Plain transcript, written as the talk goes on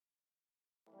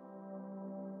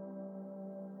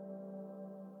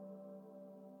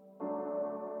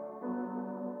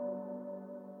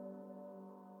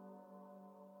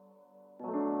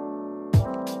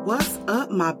What's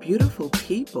up, my beautiful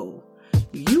people?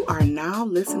 You are now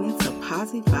listening to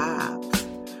Posi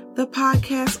Vibes, the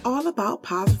podcast all about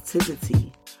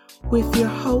positivity, with your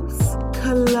host,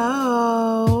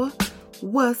 Kalo.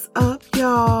 What's up,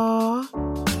 y'all?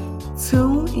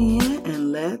 Tune in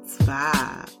and let's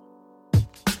vibe.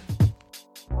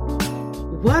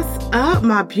 What's up,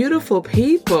 my beautiful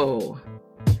people?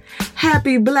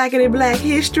 Happy Blackity Black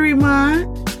History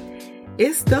Month.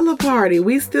 It's still a party.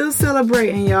 We still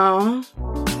celebrating, y'all.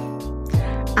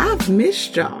 I've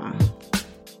missed y'all.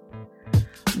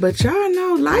 But y'all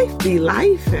know life be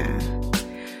lifing.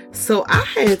 So I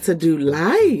had to do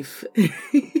life.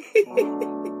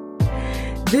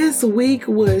 This week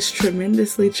was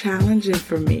tremendously challenging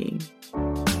for me.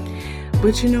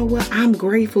 But you know what? I'm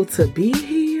grateful to be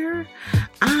here.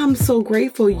 I'm so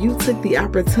grateful you took the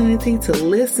opportunity to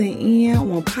listen in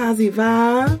on Posi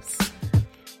Vibes.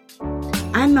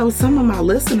 I know some of my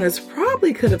listeners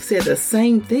probably could have said the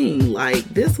same thing, like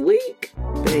this week,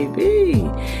 baby,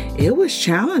 it was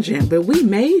challenging, but we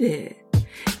made it.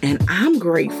 And I'm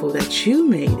grateful that you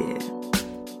made it.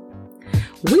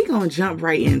 We gonna jump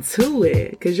right into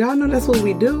it, because y'all know that's what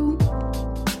we do.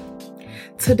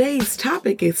 Today's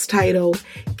topic is titled,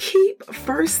 Keep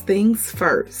First Things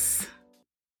First.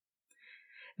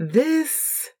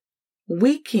 This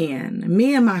weekend,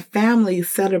 me and my family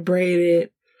celebrated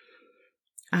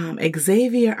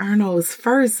Xavier Arnold's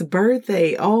first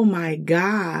birthday. Oh my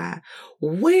God.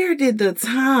 Where did the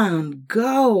time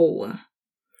go?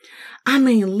 I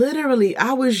mean, literally,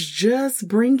 I was just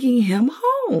bringing him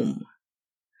home.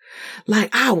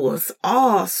 Like I was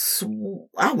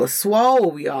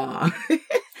swole, y'all.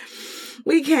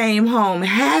 We came home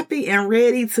happy and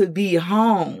ready to be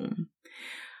home.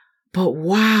 But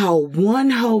wow, one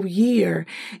whole year,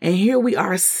 and here we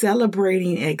are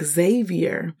celebrating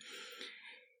Xavier.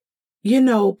 You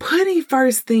know, putting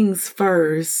first things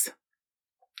first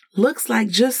looks like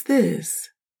just this.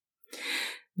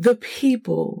 The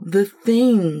people, the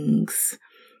things,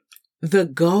 the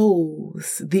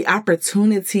goals, the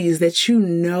opportunities that you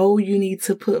know you need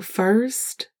to put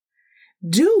first,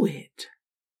 do it.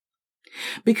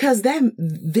 Because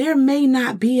there may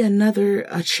not be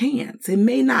a chance. It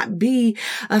may not be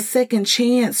a second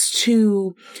chance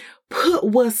to put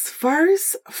what's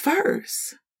first.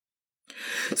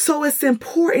 So it's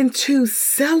important to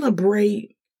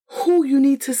celebrate who you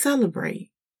need to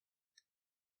celebrate.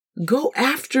 Go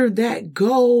after that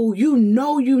goal you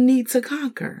know you need to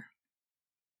conquer.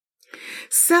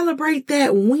 Celebrate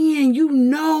that win you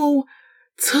know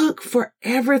took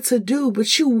forever to do,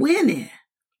 but you win it.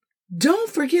 Don't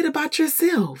forget about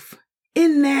yourself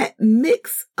in that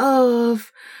mix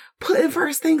of putting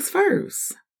first things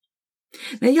first.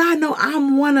 Now, y'all know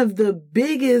I'm one of the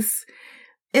biggest,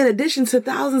 in addition to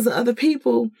thousands of other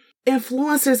people,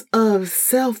 influencers of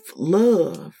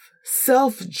self-love,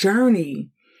 self-journey.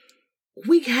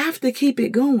 We have to keep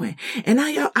it going. And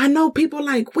I know people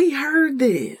like, we heard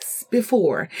this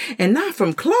before, and not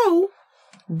from Chloe,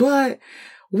 but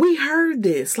we heard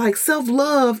this, like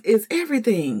self-love is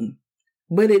everything,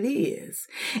 but it is.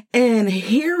 And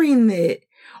hearing it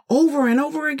over and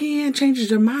over again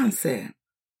changes your mindset.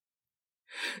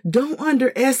 Don't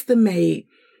underestimate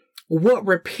what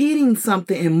repeating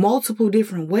something in multiple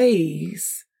different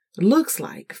ways looks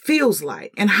like, feels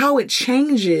like, and how it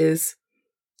changes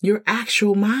your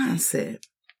actual mindset.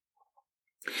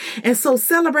 And so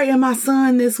celebrating my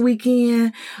son this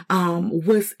weekend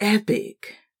was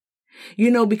epic.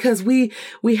 You know, because we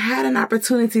had an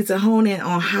opportunity to hone in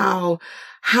on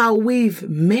how we've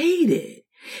made it.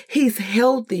 He's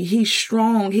healthy. He's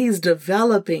strong. He's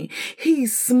developing.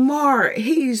 He's smart.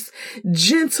 He's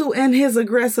gentle in his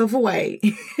aggressive way.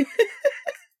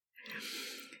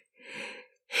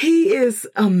 He is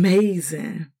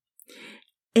amazing.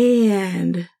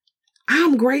 And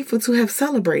I'm grateful to have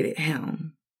celebrated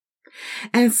him.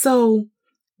 And so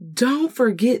don't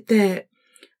forget that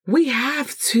we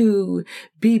have to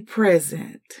be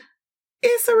present.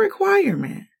 It's a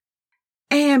requirement.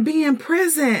 And being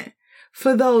present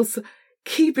for those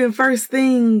keeping first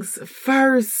things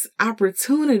first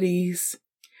opportunities,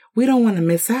 we don't want to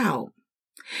miss out.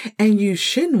 And you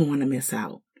shouldn't want to miss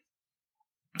out.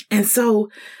 And so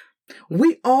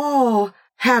we all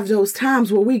have those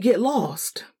times where we get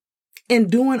lost in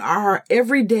doing our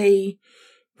everyday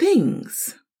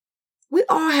things. We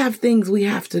all have things we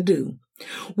have to do.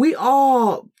 We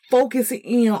all focus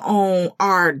in on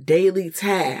our daily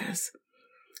tasks.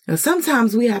 And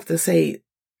sometimes we have to say,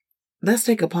 let's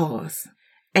take a pause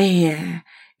and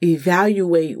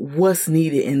evaluate what's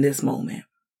needed in this moment.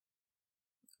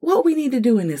 What we need to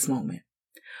do in this moment.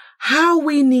 How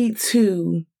we need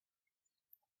to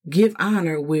give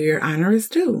honor where honor is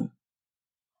due.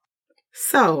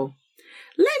 So,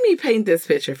 let me paint this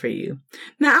picture for you.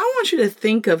 Now, I want you to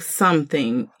think of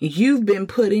something you've been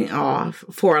putting off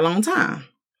for a long time.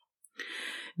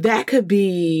 That could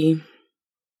be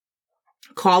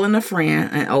calling a friend,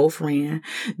 an old friend.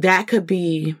 That could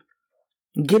be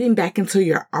getting back into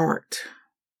your art,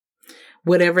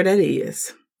 whatever that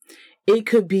is. It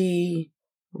could be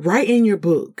writing your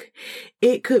book.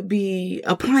 It could be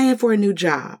applying for a new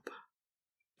job.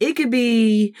 It could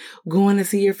be going to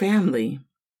see your family.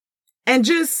 And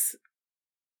just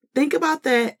think about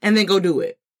that and then go do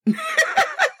it.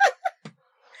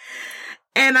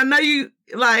 And I know you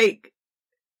like,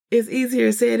 it's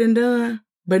easier said than done,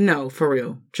 but no, for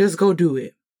real, just go do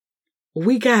it.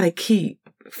 We got to keep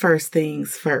first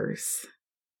things first.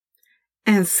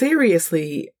 And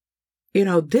seriously,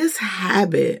 this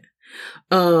habit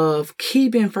of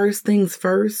keeping first things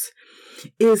first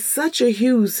is such a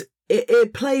huge,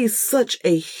 it plays such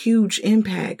a huge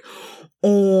impact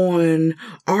on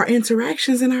our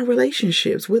interactions and our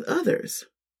relationships with others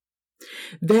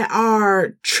that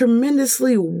are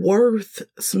tremendously worth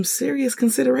some serious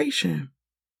consideration.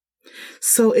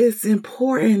 So it's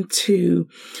important to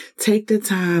take the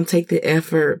time, take the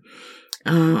effort,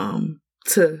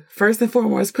 to first and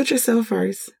foremost, put yourself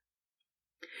first,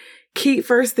 keep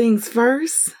first things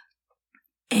first,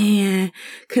 and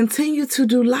continue to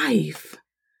do life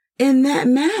in that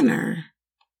manner.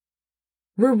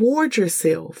 Reward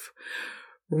yourself.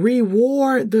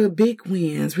 Reward the big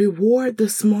wins. Reward the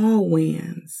small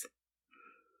wins.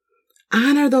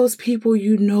 Honor those people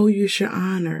you know you should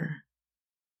honor.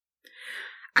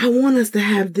 I want us to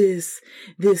have this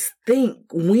think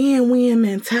win-win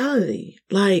mentality.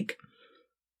 Like,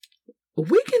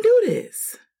 we can do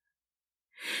this.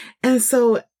 And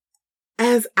so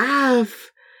as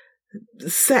I've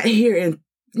sat here and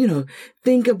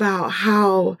think about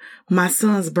how my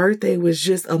son's birthday was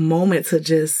just a moment to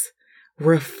just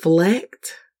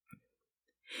reflect,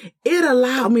 it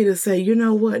allowed me to say, you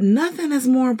know what? Nothing is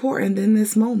more important than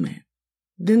this moment,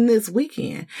 than this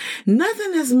weekend.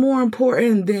 Nothing is more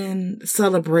important than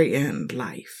celebrating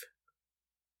life.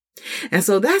 And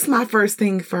so that's my first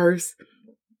thing first.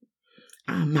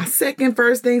 My second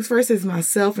first things first is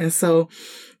myself. And so,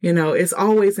 it's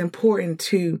always important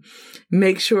to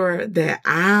make sure that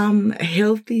I'm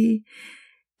healthy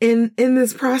in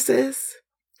this process,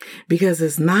 because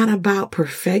it's not about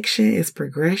perfection. It's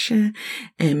progression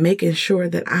and making sure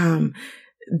that I'm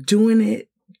doing it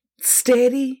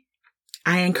steady.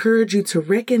 I encourage you to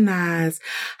recognize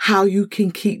how you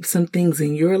can keep some things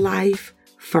in your life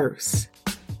first.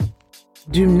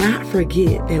 Do not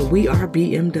forget that we are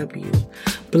BMW,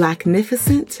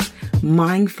 Blacknificent,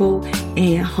 mindful,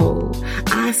 and whole.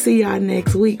 I see y'all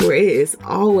next week, where it is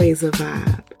always a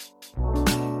vibe.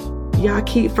 Y'all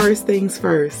keep first things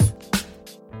first.